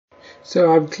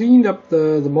So I've cleaned up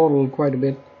the model quite a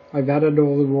bit. I've added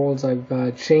all the walls,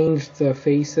 I've changed the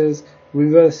faces,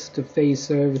 reversed the face,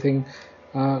 so everything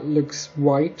looks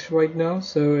white right now,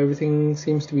 so everything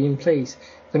seems to be in place.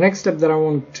 The next step that I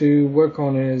want to work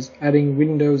on is adding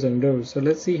windows and doors. So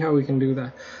let's see how we can do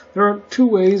that. There are two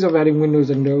ways of adding windows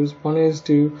and doors. One is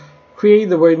to create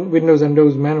the windows and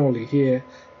doors manually here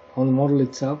on the model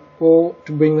itself, or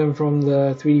to bring them from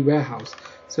the 3D warehouse.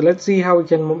 So let's see how we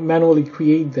can manually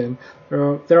create them.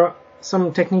 There are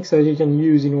some techniques that you can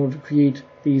use in order to create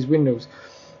these windows.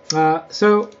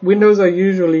 So windows are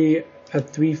usually at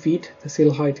 3 feet. The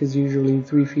sill height is usually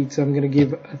 3 feet, so I'm going to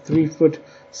give a 3-foot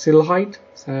sill height.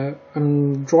 So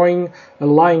I'm drawing a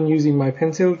line using my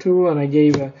pencil tool, and I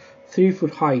gave a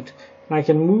 3-foot height, and I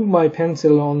can move my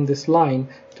pencil on this line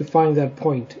to find that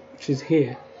point, which is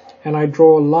here, and I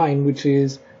draw a line which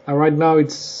is right now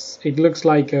it looks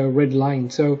like a red line,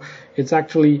 so it's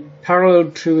actually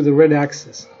parallel to the red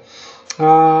axis.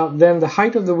 Then the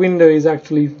height of the window is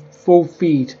actually 4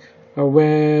 feet,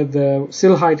 where the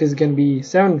sill height is going to be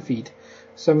 7 feet.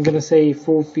 So I'm going to say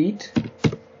 4 feet,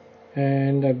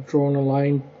 and I've drawn a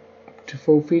line up to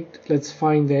 4 feet. Let's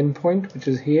find the end point, which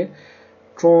is here.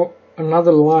 Draw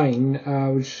another line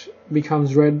which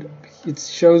becomes red. It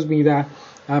shows me that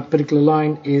a particular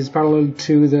line is parallel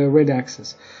to the red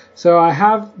axis. So I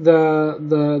have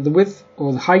the width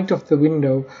or the height of the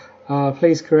window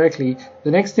placed correctly.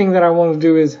 The next thing that I want to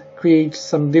do is create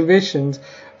some divisions.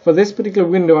 For this particular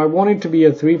window, I want it to be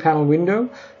a 3-panel window.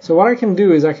 So what I can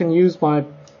do is I can use my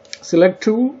select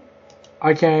tool.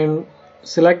 I can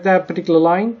select that particular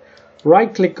line,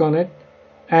 right click on it,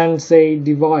 and say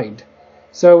divide.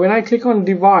 So when I click on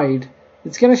divide,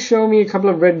 it's going to show me a couple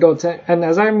of red dots, and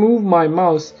as I move my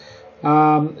mouse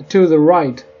to the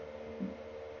right,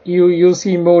 you'll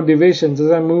see more divisions.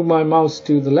 As I move my mouse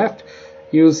to the left,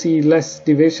 you'll see less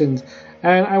divisions.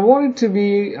 And I want it to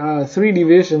be 3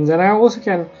 divisions, and I also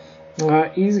can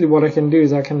easily, what I can do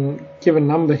is I can give a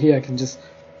number here. I can just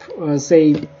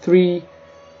say 3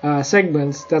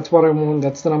 segments. That's what I want.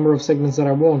 That's the number of segments that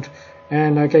I want,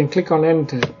 and I can click on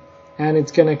enter, and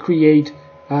it's going to create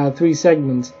 3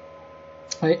 segments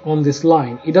on this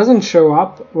line. It doesn't show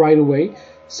up right away,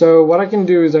 so what I can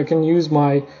do is I can use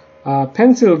my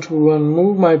pencil tool and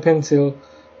move my pencil,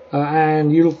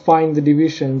 and you'll find the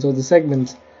divisions or the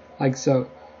segments like so.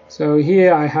 So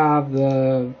here I have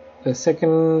the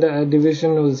second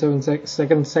division, or the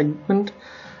second segment,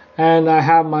 and I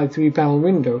have my 3-panel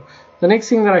window. The next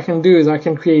thing that I can do is I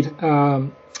can create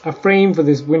a frame for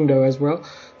this window as well.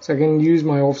 So I can use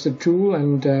my offset tool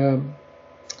and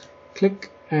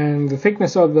click, and the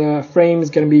thickness of the frame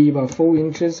is going to be about 4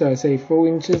 inches. So I say 4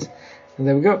 inches, and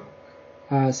there we go.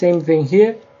 Same thing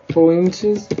here, 4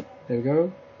 inches. There we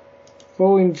go,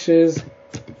 4 inches,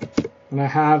 and I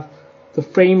have the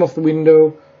frame of the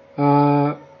window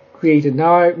created.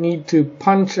 Now I need to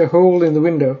punch a hole in the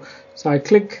window. So I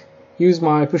click, use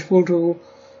my push pull tool,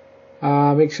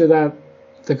 make sure that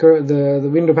the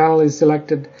window panel is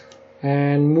selected,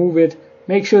 and move it.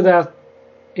 Make sure that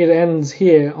it ends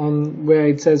here on where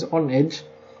it says on edge,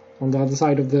 on the other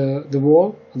side of the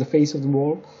wall, or the face of the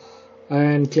wall,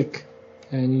 and click,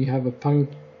 and you have a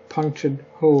punctured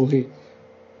hole here.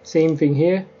 Same thing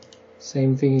here,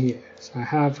 same thing here. So I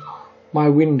have my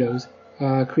windows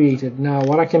created. Now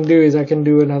what I can do is I can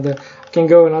go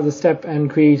another step and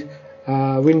create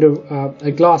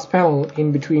a glass panel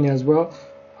in between as well,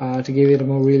 to give it a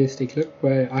more realistic look,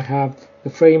 where I have the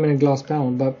frame and a glass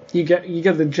panel. But you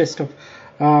get the gist of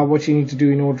what you need to do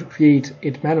in order to create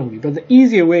it manually. But the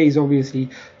easier way is obviously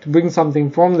to bring something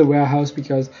from the warehouse,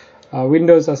 because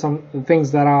windows are some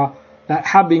things that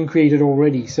have been created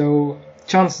already. So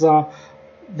chances are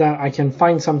that I can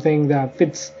find something that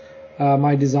fits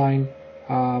my design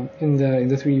in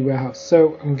the 3D warehouse.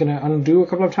 So I'm gonna undo a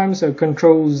couple of times. So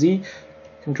Control Z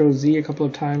a couple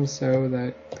of times, so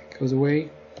that it goes away.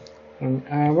 And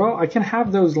well, I can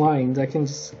have those lines. I can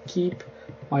just keep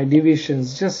my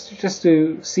divisions just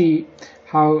to see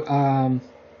how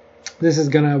this is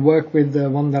gonna work with the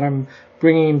one that I'm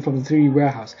bringing in from the 3D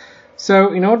warehouse.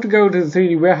 So in order to go to the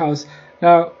 3D warehouse,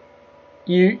 now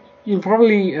you'll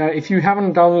probably, if you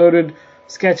haven't downloaded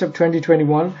SketchUp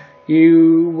 2021,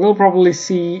 you will probably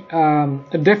see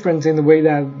a difference in the way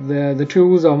that the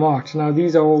tools are marked. Now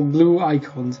these are all blue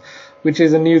icons, which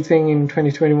is a new thing in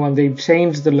 2021. They've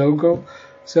changed the logo,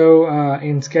 so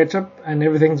in SketchUp, and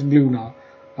everything's blue now.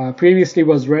 Previously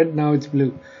was red, now it's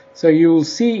blue. So you'll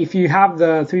see, if you have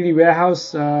the 3D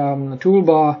warehouse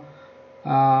toolbar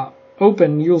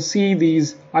open, you'll see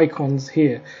these icons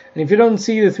here. And if you don't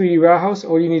see the 3D warehouse,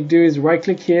 all you need to do is right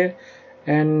click here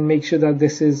and make sure that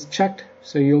this is checked,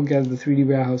 So you'll get the 3D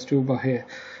warehouse toolbar here,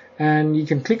 and you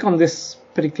can click on this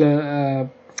particular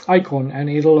icon and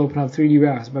it'll open up 3D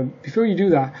warehouse. But before you do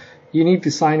that, you need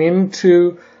to sign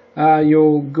into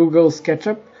your Google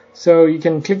SketchUp. So you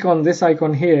can click on this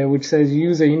icon here which says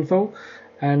user info,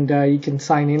 and you can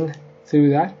sign in through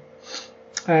that.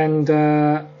 And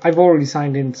I've already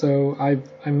signed in, so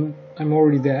I'm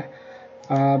already there.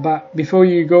 But before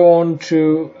you go on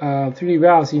to 3D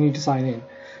warehouse, you need to sign in.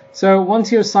 So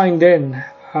once you're signed in,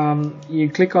 you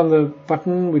click on the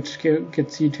button which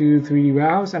gets you to 3D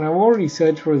warehouse, and I've already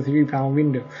searched for the 3 panel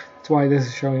window. That's why this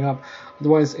is showing up.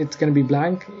 Otherwise it's going to be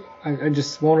blank. I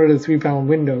just wanted a 3 panel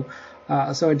window,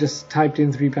 so I just typed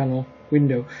in 3 panel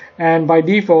window, and by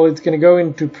default it's going to go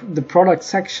into the product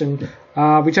section,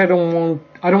 which I don't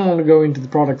want to go into the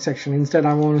product section. Instead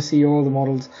I want to see all the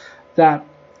models that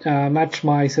match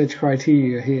my search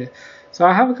criteria here. So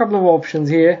I have a couple of options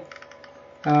here.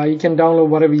 You can download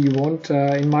whatever you want.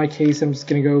 In my case, I'm just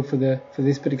going to go for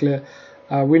this particular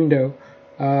window.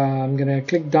 I'm going to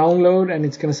click download, and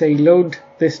it's going to say load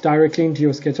this directly into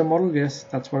your SketchUp model. Yes,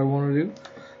 that's what I want to do.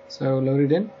 So load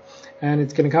it in, and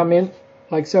it's going to come in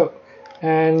like so.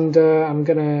 And I'm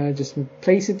going to just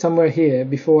place it somewhere here.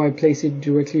 Before I place it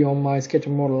directly on my SketchUp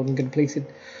model, I'm going to place it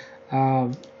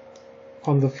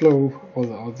on the flow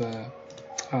or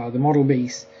the model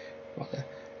base.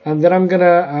 And then I'm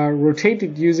gonna rotate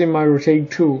it using my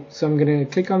rotate tool. So I'm gonna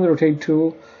click on the rotate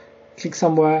tool, click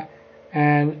somewhere,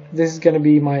 and this is gonna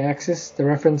be my axis, the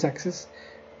reference axis,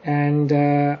 and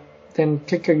then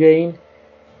click again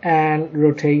and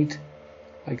rotate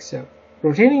like so.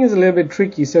 Rotating is a little bit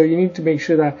tricky, so you need to make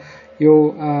sure that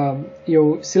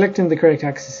you're selecting the correct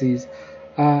axes.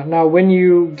 Now when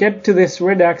you get to this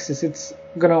red axis, it's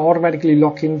gonna automatically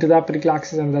lock into that particular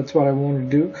axis, and that's what I want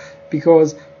to do,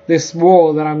 because this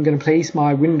wall that I'm going to place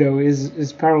my window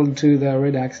is parallel to the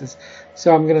red axis.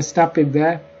 So I'm going to snap it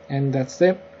there, and that's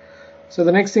it. So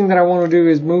the next thing that I want to do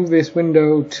is move this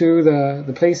window to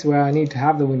the place where I need to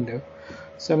have the window.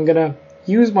 So I'm going to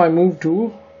use my move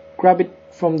tool, grab it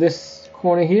from this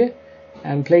corner here,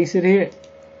 and place it here.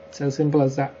 It's as simple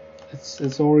as that.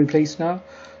 It's already placed now.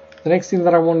 The next thing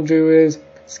that I want to do is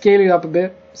scale it up a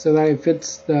bit so that it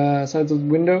fits the size of the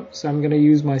window. So I'm going to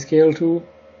use my scale tool,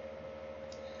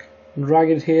 drag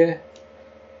it here,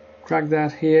 drag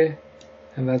that here,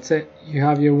 and that's it. You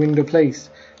have your window placed.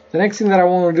 The next thing that I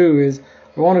want to do is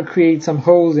I want to create some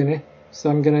holes in it. So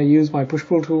I'm going to use my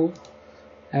push-pull tool,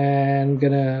 and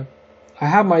I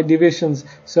have my divisions,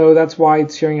 so that's why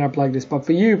it's showing up like this. But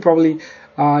for you, probably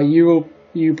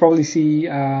you probably see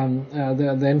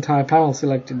the entire panel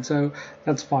selected, so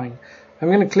that's fine. I'm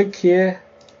going to click here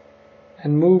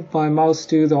and move my mouse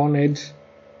to the on edge.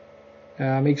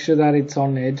 Make sure that it's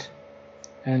on edge,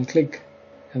 and click,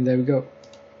 and there we go.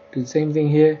 Do the same thing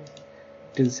here,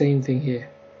 do the same thing here.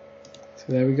 So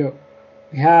there we go.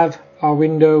 We have our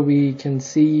window, we can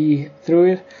see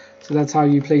through it. So that's how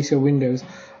you place your windows.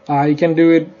 You can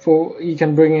do it you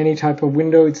can bring any type of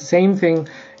window. It's the same thing.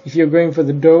 If you're going for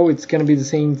the door, it's going to be the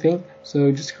same thing.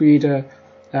 So just create a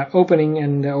opening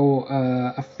and or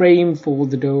a frame for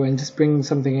the door, and just bring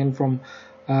something in from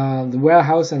the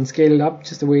warehouse and scale it up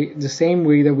just the same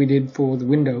way that we did for the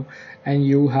window, and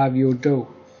you have your door.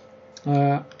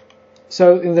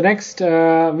 So in the next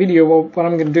video, what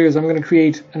I'm going to do is I'm going to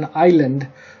create an island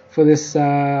for this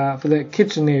for the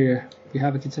kitchen area. We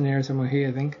have a kitchen area somewhere here,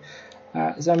 I think.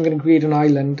 So I'm going to create an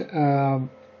island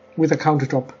with a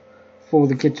countertop for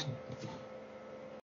the kitchen.